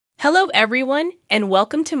Hello everyone, and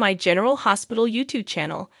welcome to my General Hospital YouTube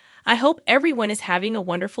channel. I hope everyone is having a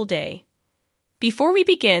wonderful day. Before we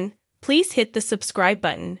begin, please hit the subscribe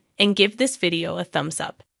button and give this video a thumbs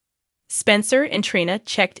up. Spencer and Trina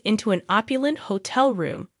checked into an opulent hotel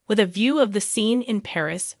room with a view of the scene in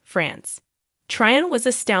Paris, France. Trina was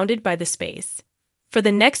astounded by the space. For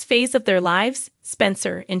the next phase of their lives,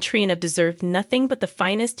 Spencer and Trina deserved nothing but the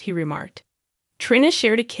finest, he remarked. Trina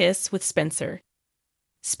shared a kiss with Spencer.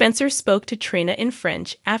 Spencer spoke to Trina in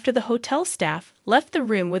French after the hotel staff left the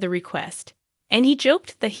room with a request, and he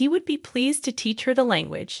joked that he would be pleased to teach her the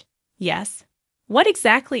language. Yes? What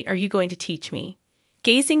exactly are you going to teach me?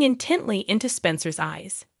 Gazing intently into Spencer's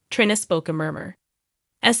eyes, Trina spoke a murmur.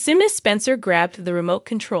 As soon as Spencer grabbed the remote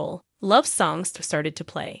control, love songs started to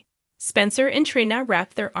play. Spencer and Trina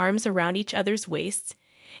wrapped their arms around each other's waists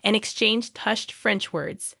and exchanged hushed French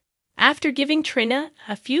words. After giving Trina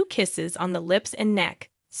a few kisses on the lips and neck,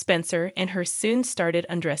 Spencer and her soon started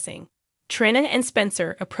undressing. Trina and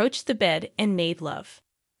Spencer approached the bed and made love.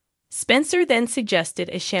 Spencer then suggested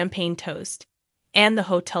a champagne toast, and the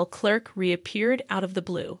hotel clerk reappeared out of the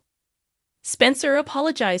blue. Spencer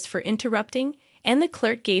apologized for interrupting, and the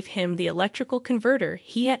clerk gave him the electrical converter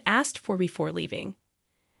he had asked for before leaving.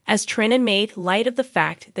 As Trina made light of the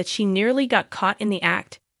fact that she nearly got caught in the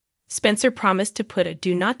act, Spencer promised to put a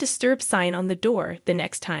 "Do Not Disturb" sign on the door the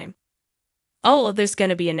next time. Oh, there's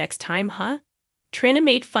gonna be a next time, huh? Trina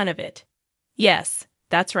made fun of it. Yes,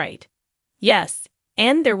 that's right. Yes,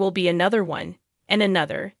 and there will be another one, and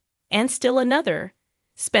another, and still another,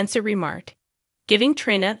 Spencer remarked, giving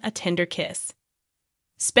Trina a tender kiss.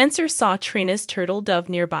 Spencer saw Trina's turtle dove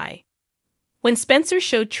nearby. When Spencer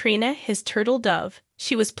showed Trina his turtle dove,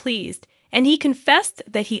 she was pleased, and he confessed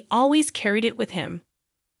that he always carried it with him.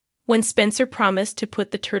 When Spencer promised to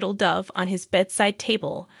put the turtle dove on his bedside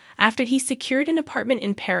table after he secured an apartment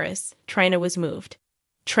in Paris, Trina was moved.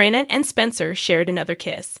 Trina and Spencer shared another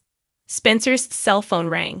kiss. Spencer's cell phone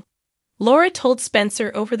rang. Laura told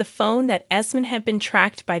Spencer over the phone that Esmond had been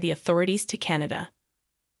tracked by the authorities to Canada.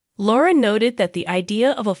 Laura noted that the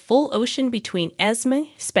idea of a full ocean between Esmond,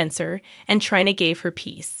 Spencer, and Trina gave her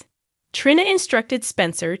peace. Trina instructed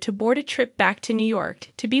Spencer to board a trip back to New York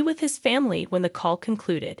to be with his family when the call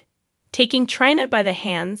concluded. Taking Trina by the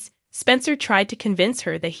hands, Spencer tried to convince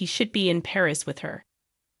her that he should be in Paris with her.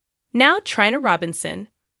 Now, Trina Robinson,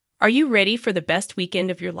 are you ready for the best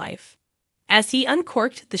weekend of your life? As he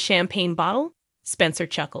uncorked the champagne bottle, Spencer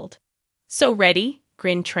chuckled. So ready,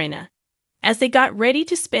 grinned Trina. As they got ready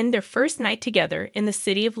to spend their first night together in the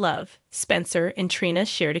city of love, Spencer and Trina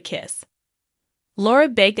shared a kiss. Laura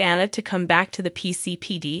begged Anna to come back to the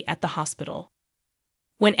PCPD at the hospital.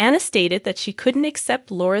 When Anna stated that she couldn't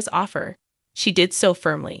accept Laura's offer, she did so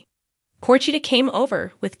firmly. Portia came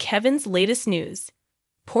over with Kevin's latest news.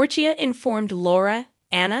 Portia informed Laura,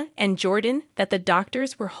 Anna, and Jordan that the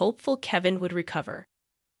doctors were hopeful Kevin would recover.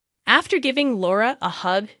 After giving Laura a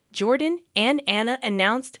hug, Jordan and Anna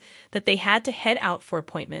announced that they had to head out for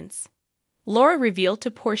appointments. Laura revealed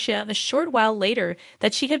to Portia a short while later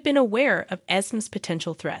that she had been aware of Esmond's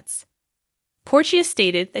potential threats. Portia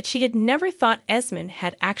stated that she had never thought Esmond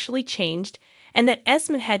had actually changed and that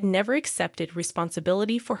Esmond had never accepted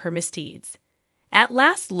responsibility for her misdeeds. At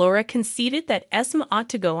last, Laura conceded that Esmond ought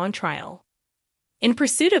to go on trial. In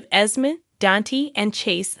pursuit of Esmond, Dante and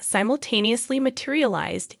Chase simultaneously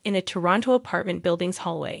materialized in a Toronto apartment building's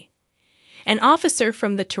hallway. An officer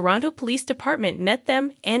from the Toronto Police Department met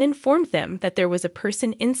them and informed them that there was a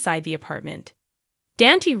person inside the apartment.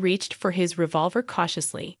 Dante reached for his revolver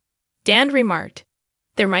cautiously. Dan remarked,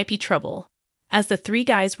 "There might be trouble," as the three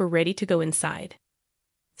guys were ready to go inside.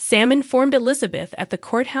 Sam informed Elizabeth at the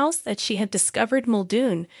courthouse that she had discovered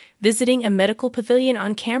Muldoon visiting a medical pavilion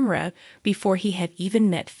on camera before he had even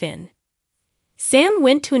met Finn. Sam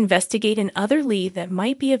went to investigate an other lead that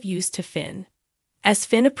might be of use to Finn. As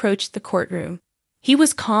Finn approached the courtroom, he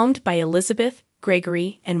was calmed by Elizabeth,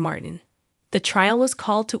 Gregory, and Martin. The trial was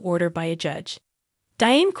called to order by a judge.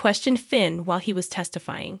 Diane questioned Finn while he was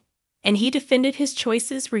testifying, and he defended his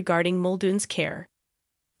choices regarding Muldoon's care.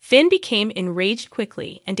 Finn became enraged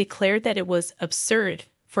quickly and declared that it was absurd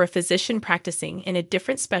for a physician practicing in a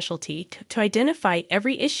different specialty to identify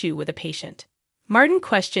every issue with a patient. Martin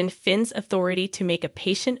questioned Finn's authority to make a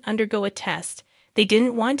patient undergo a test they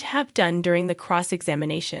didn't want to have done during the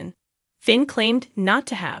cross-examination. Finn claimed not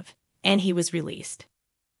to have, and he was released.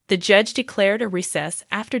 The judge declared a recess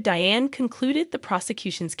after Diane concluded the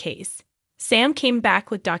prosecution's case. Sam came back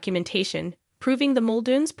with documentation proving the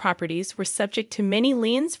Muldoon's properties were subject to many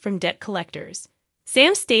liens from debt collectors.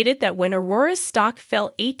 Sam stated that when Aurora's stock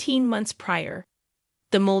fell 18 months prior,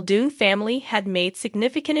 The Muldoon family had made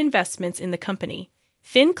significant investments in the company.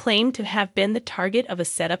 Finn claimed to have been the target of a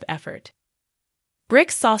setup effort.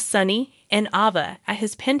 Brick saw Sonny and Ava at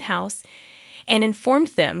his penthouse and informed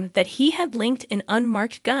them that he had linked an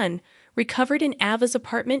unmarked gun recovered in Ava's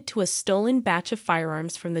apartment to a stolen batch of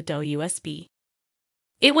firearms from the WSB.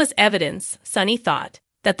 It was evidence, Sonny thought,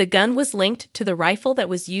 that the gun was linked to the rifle that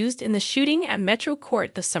was used in the shooting at Metro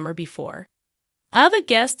Court the summer before. Ava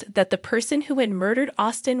guessed that the person who had murdered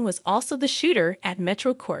Austin was also the shooter at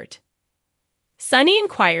Metro Court. Sonny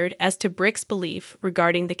inquired as to Brick's belief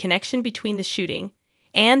regarding the connection between the shooting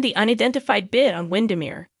and the unidentified bid on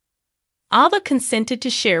Windermere. Ava consented to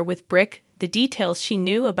share with Brick the details she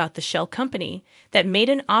knew about the shell company that made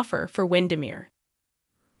an offer for Windermere.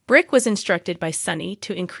 Brick was instructed by Sonny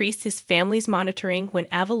to increase his family's monitoring when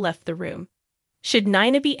Ava left the room. Should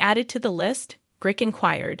Nina be added to the list? Brick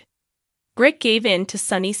inquired. Brick gave in to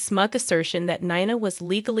Sonny's smug assertion that Nina was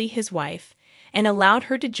legally his wife and allowed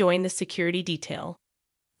her to join the security detail.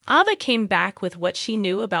 Ava came back with what she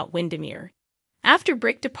knew about Windermere. After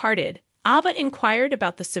Brick departed, Ava inquired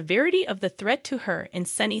about the severity of the threat to her and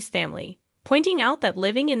Sonny's family, pointing out that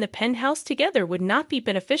living in the penthouse together would not be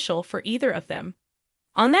beneficial for either of them.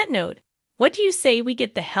 On that note, what do you say we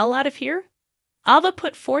get the hell out of here? Ava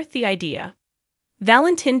put forth the idea.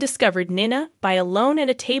 Valentin discovered Nina by alone at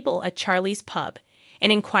a table at Charlie's pub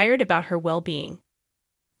and inquired about her well-being.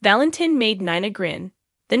 Valentin made Nina grin,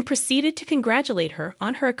 then proceeded to congratulate her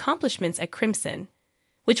on her accomplishments at Crimson,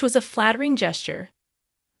 which was a flattering gesture.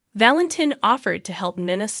 Valentin offered to help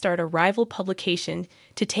Nina start a rival publication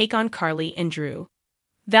to take on Carly and Drew.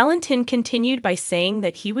 Valentin continued by saying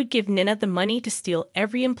that he would give Nina the money to steal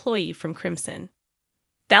every employee from Crimson.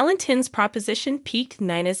 Valentin's proposition piqued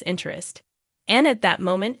Nina's interest, and at that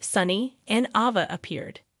moment Sonny and Ava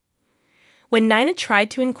appeared. When Nina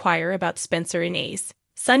tried to inquire about Spencer and Ace,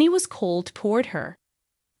 Sonny was cold toward her.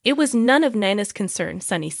 It was none of Nina's concern,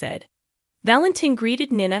 Sonny said. Valentin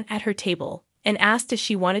greeted Nina at her table and asked if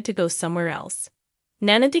she wanted to go somewhere else.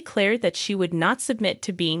 Nina declared that she would not submit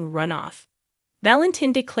to being run off.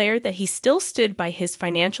 Valentin declared that he still stood by his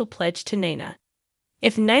financial pledge to Nina.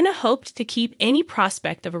 If Nina hoped to keep any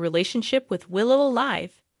prospect of a relationship with Willow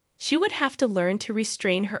alive, she would have to learn to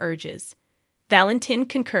restrain her urges. Valentin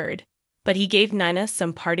concurred, but he gave Nina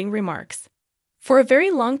some parting remarks. For a very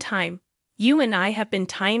long time, you and I have been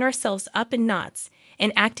tying ourselves up in knots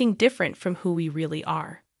and acting different from who we really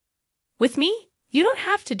are. With me, you don't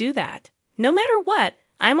have to do that. No matter what,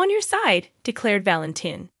 I'm on your side, declared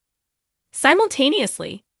Valentin.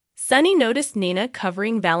 Simultaneously, Sonny noticed Nina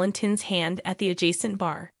covering Valentin's hand at the adjacent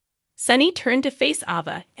bar. Sonny turned to face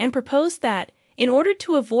Ava and proposed that, in order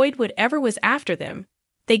to avoid whatever was after them,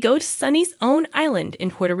 they go to Sonny's own island in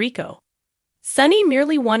Puerto Rico. Sonny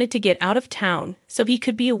merely wanted to get out of town so he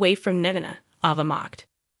could be away from Nina, Ava mocked.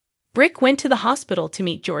 Brick went to the hospital to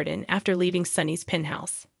meet Jordan after leaving Sonny's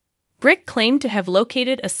penthouse. Brick claimed to have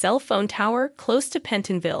located a cell phone tower close to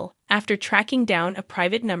Pentonville after tracking down a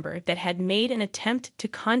private number that had made an attempt to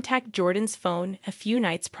contact Jordan's phone a few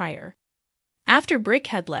nights prior. After Brick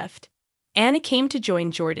had left, Anna came to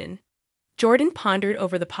join Jordan. Jordan pondered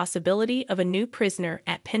over the possibility of a new prisoner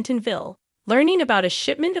at Pentonville, learning about a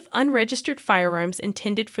shipment of unregistered firearms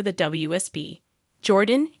intended for the WSB.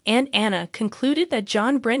 Jordan and Anna concluded that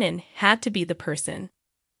John Brennan had to be the person.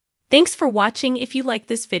 Thanks for watching. If you like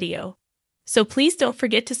this video, so please don't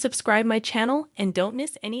forget to subscribe my channel and don't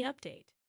miss any update.